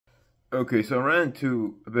Okay, so I ran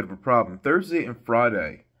into a bit of a problem. Thursday and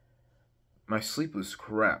Friday, my sleep was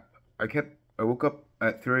crap. I woke up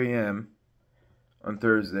at 3 a.m. on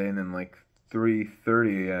Thursday and then like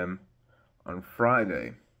 3:30 a.m. on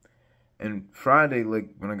Friday. And Friday, like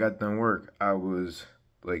when I got done work, I was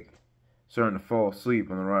like starting to fall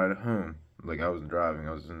asleep on the ride home. Like I wasn't driving,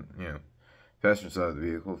 I was in, passenger side of the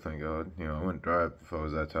vehicle, thank God. I wouldn't drive if I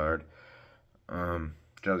was that tired.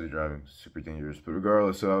 Drowsy driving, super dangerous. But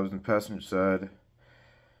regardless, so I was in the passenger side,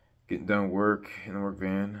 getting done work in the work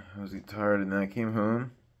van. I was getting tired, and then I came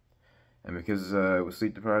home, and because I was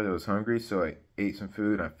sleep deprived, I was hungry, so I ate some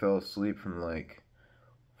food. And I fell asleep from like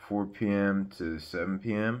 4 p.m. to 7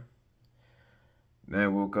 p.m. Then I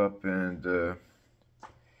woke up, and the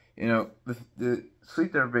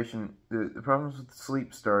sleep deprivation, the problems with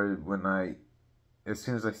sleep started when as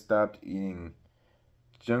soon as I stopped eating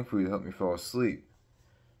junk food to help me fall asleep.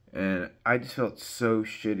 And I just felt so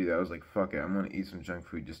shitty that I was like, fuck it, I'm gonna eat some junk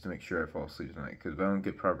food just to make sure I fall asleep tonight. Because if I don't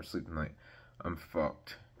get proper sleep tonight, I'm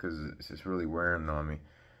fucked. Because it's just really wearing on me.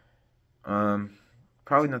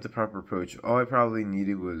 Probably not the proper approach. All I probably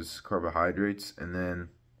needed was carbohydrates. And then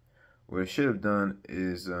what I should have done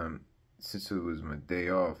is, since it was my day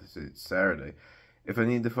off, it's Saturday, if I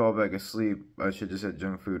needed to fall back asleep, I should just have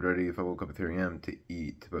junk food ready if I woke up at 3 a.m. to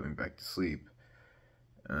eat to put me back to sleep.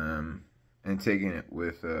 And taking it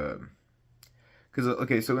with,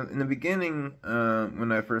 okay, so in the beginning,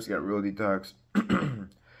 when I first got Real Detox,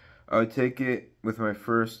 I would take it with my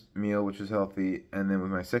first meal, which was healthy, and then with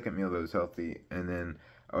my second meal that was healthy, and then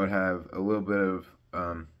I would have a little bit of,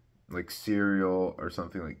 like cereal or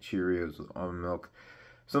something like Cheerios with almond milk,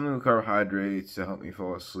 something with carbohydrates to help me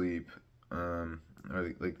fall asleep, or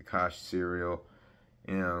like the Kosh cereal,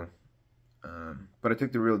 but I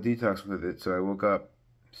took the Real Detox with it, so I woke up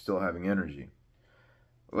still having energy.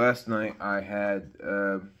 Last night I had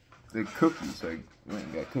the cookies. I went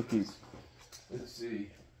and got cookies. Let's see.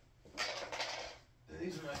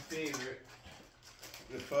 These are my favorite.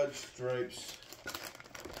 The Fudge Stripes.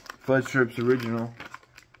 Fudge Stripes Original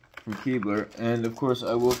from Keebler. And of course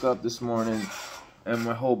I woke up this morning and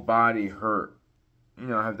my whole body hurt.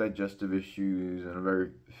 I have digestive issues and I'm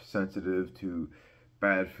very sensitive to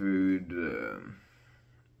bad food.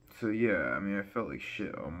 So yeah, I felt like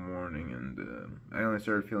shit all morning, and I only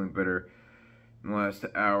started feeling better in the last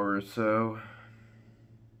hour or so.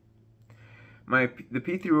 The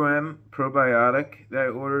P3OM probiotic that I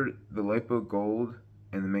ordered, the Lipo Gold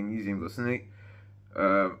and the Magnesium Glycinate,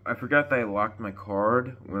 I forgot that I locked my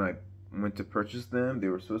card when I went to purchase them. They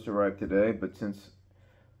were supposed to arrive today, but since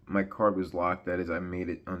my card was locked, that is, I made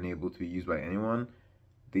it unable to be used by anyone,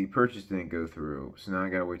 the purchase didn't go through, so now I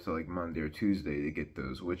gotta wait till like Monday or Tuesday to get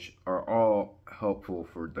those, which are all helpful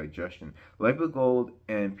for digestion. Lipogold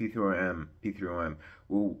and P3OM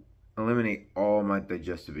will eliminate all my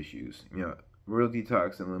digestive issues. Real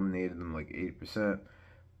Detox eliminated them like 80%,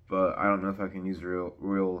 but I don't know if I can use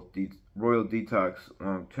Royal Detox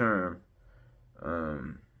long term.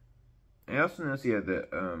 I also noticed,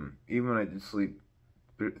 that even when I did sleep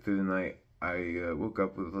through the night, I woke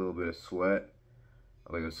up with a little bit of sweat.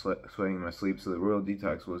 Like I was sweating in my sleep, so the Royal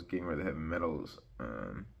Detox was getting rid of the heavy metals.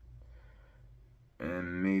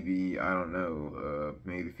 And maybe, I don't know,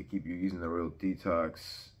 maybe if you keep using the Royal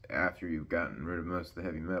Detox after you've gotten rid of most of the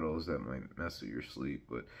heavy metals, that might mess with your sleep.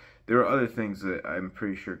 But there are other things that I'm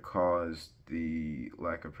pretty sure caused the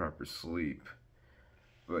lack of proper sleep.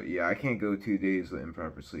 But yeah, I can't go 2 days with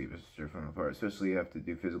improper sleep. It's just falling apart, especially if you have to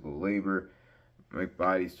do physical labor. My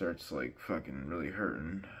body starts like fucking really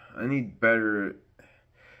hurting. I need better.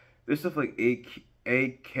 There's stuff like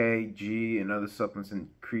AKG and other supplements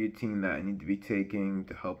and creatine that I need to be taking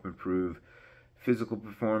to help improve physical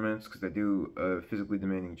performance, because I do a physically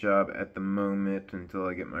demanding job at the moment until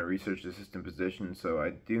I get my research assistant position. So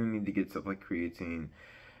I do need to get stuff like creatine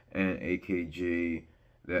and AKG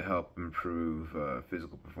that help improve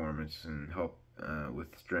physical performance and help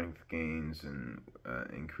with strength gains and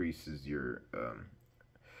increases your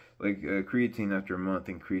creatine after a month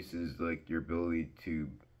increases like your ability to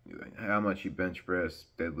how much you bench press,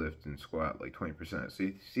 deadlift, and squat, like 20%. So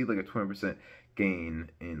you see like a 20% gain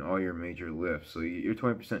in all your major lifts. So you're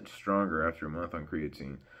 20% stronger after a month on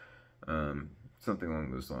creatine. Something along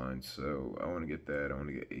those lines. So I want to get that. I want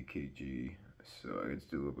to get AKG. So I get to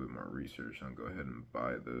do a little bit more research. I'll go ahead and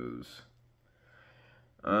buy those.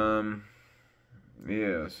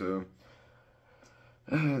 Yeah, so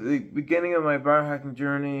the beginning of my biohacking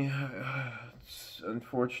journey, it's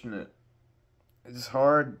unfortunate. It's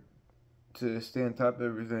hard to stay on top of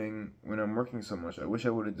everything when I'm working so much. I wish I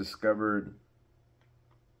would have discovered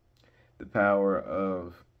the power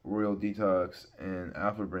of Royal Detox and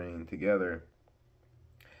Alpha Brain together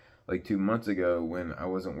like 2 months ago when I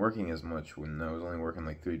wasn't working as much, when I was only working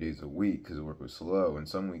like 3 days a week because the work was slow. And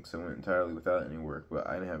some weeks I went entirely without any work, but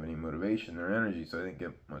I didn't have any motivation or energy, so I didn't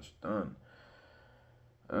get much done.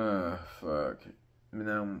 Fuck.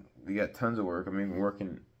 Now we got tons of work. I'm even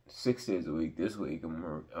working 6 days a week this week.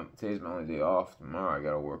 Today's my only day off. Tomorrow I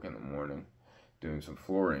gotta work in the morning doing some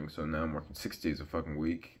flooring. So now I'm working 6 days a fucking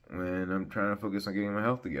week when I'm trying to focus on getting my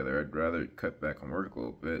health together. I'd rather cut back on work a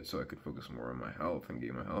little bit so I could focus more on my health and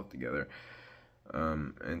getting my health together.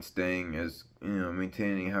 And staying as,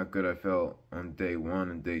 maintaining how good I felt on day 1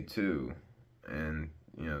 and day 2. And,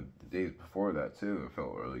 the days before that too, I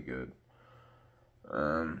felt really good.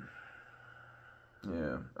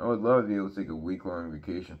 Yeah, I would love to be able to take a week-long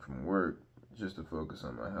vacation from work just to focus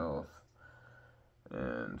on my health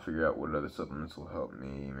and figure out what other supplements will help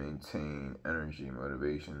me maintain energy,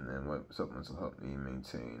 motivation, and what supplements will help me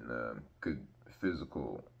maintain good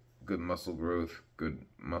muscle growth, good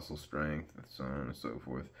muscle strength, and so on and so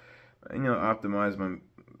forth. And, optimize my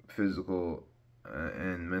physical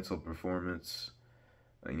and mental performance,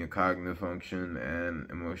 cognitive function and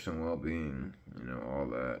emotional well-being, all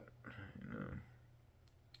that,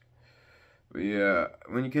 But yeah,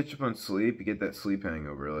 when you catch up on sleep, you get that sleep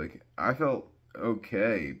hangover. Like, I felt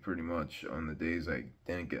okay pretty much on the days I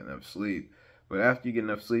didn't get enough sleep. But after you get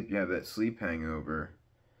enough sleep, you have that sleep hangover.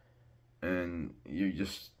 And you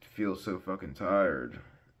just feel so fucking tired.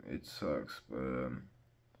 It sucks. But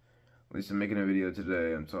at least I'm making a video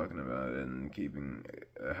today. I'm talking about it and keeping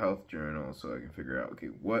a health journal so I can figure out, okay,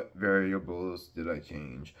 what variables did I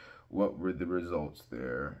change? What were the results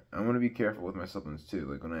there? I want to be careful with my supplements too.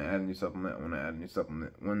 Like when I add a new supplement, I want to add a new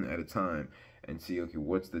supplement one at a time and see, okay,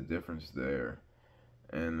 what's the difference there?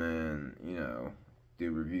 And then,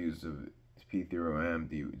 do reviews of P0M,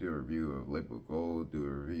 do a review of Lipo Gold, do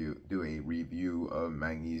a review of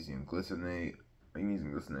magnesium glycinate.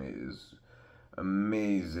 Magnesium glycinate is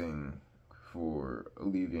amazing for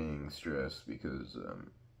alleviating stress because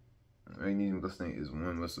magnesium glycinate is one of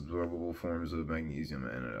the most absorbable forms of magnesium,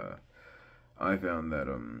 and I found that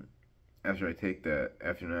after I take that,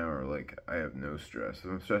 after an hour, like, I have no stress. If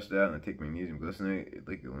I'm stressed out and I take magnesium glycinate, it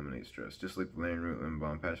like eliminates stress, just like the valerian root, lemon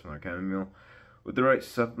balm, passion flower, chamomile. With the right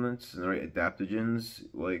supplements and the right adaptogens,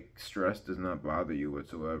 like, stress does not bother you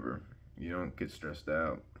whatsoever. You don't get stressed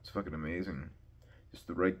out. It's fucking amazing. Just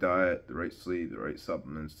the right diet, the right sleep, the right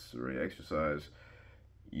supplements, the right exercise,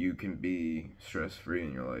 you can be stress-free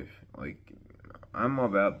in your life. Like, I'm all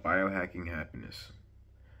about biohacking happiness.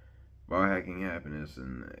 Biohacking happiness,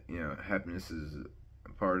 and, happiness is,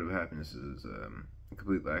 part of happiness is a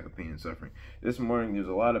complete lack of pain and suffering. This morning, there's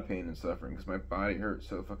a lot of pain and suffering because my body hurt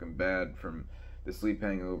so fucking bad from the sleep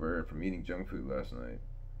hangover and from eating junk food last night.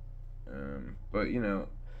 But,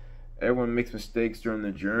 everyone makes mistakes during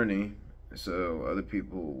the journey. So other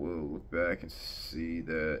people will look back and see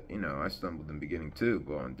that, I stumbled in the beginning too,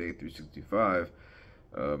 but on day 365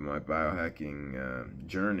 of my biohacking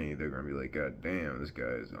journey, they're going to be like, God damn, this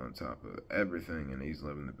guy is on top of everything and he's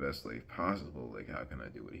living the best life possible. Like, how can I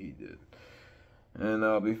do what he did? And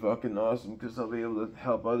that'll be fucking awesome because I'll be able to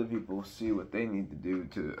help other people see what they need to do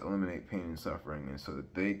to eliminate pain and suffering, and so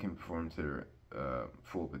that they can perform to their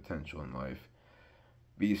full potential in life,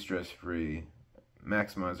 be stress-free,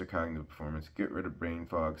 maximize their cognitive performance, get rid of brain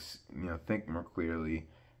fogs, think more clearly,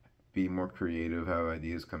 be more creative, have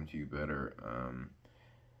ideas come to you better,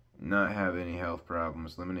 not have any health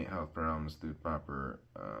problems, eliminate health problems through proper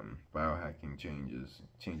biohacking changes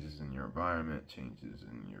in your environment, changes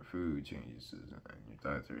in your food, changes in your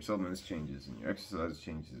dietary supplements, changes in your exercise,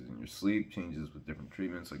 changes in your sleep, changes with different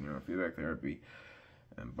treatments like neurofeedback therapy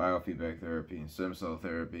and biofeedback therapy and stem cell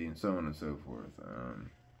therapy and so on and so forth.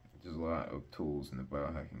 There's a lot of tools in the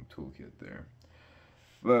biohacking toolkit there.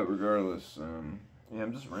 But regardless,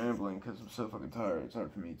 I'm just rambling because I'm so fucking tired. It's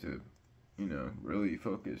hard for me to, really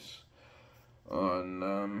focus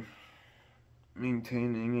on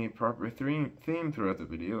maintaining a proper theme throughout the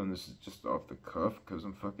video. And this is just off the cuff because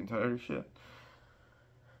I'm fucking tired of shit.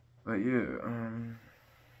 But yeah,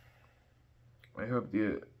 I hope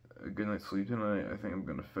you get a good night's sleep tonight. I think I'm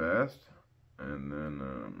gonna fast. And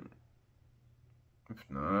then, if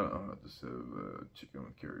not, I'll just have chicken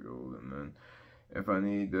with Kerrygold, and then if I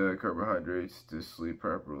need carbohydrates to sleep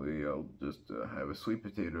properly, I'll just have a sweet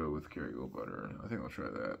potato with Kerrygold butter. I think I'll try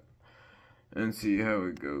that and see how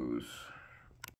it goes.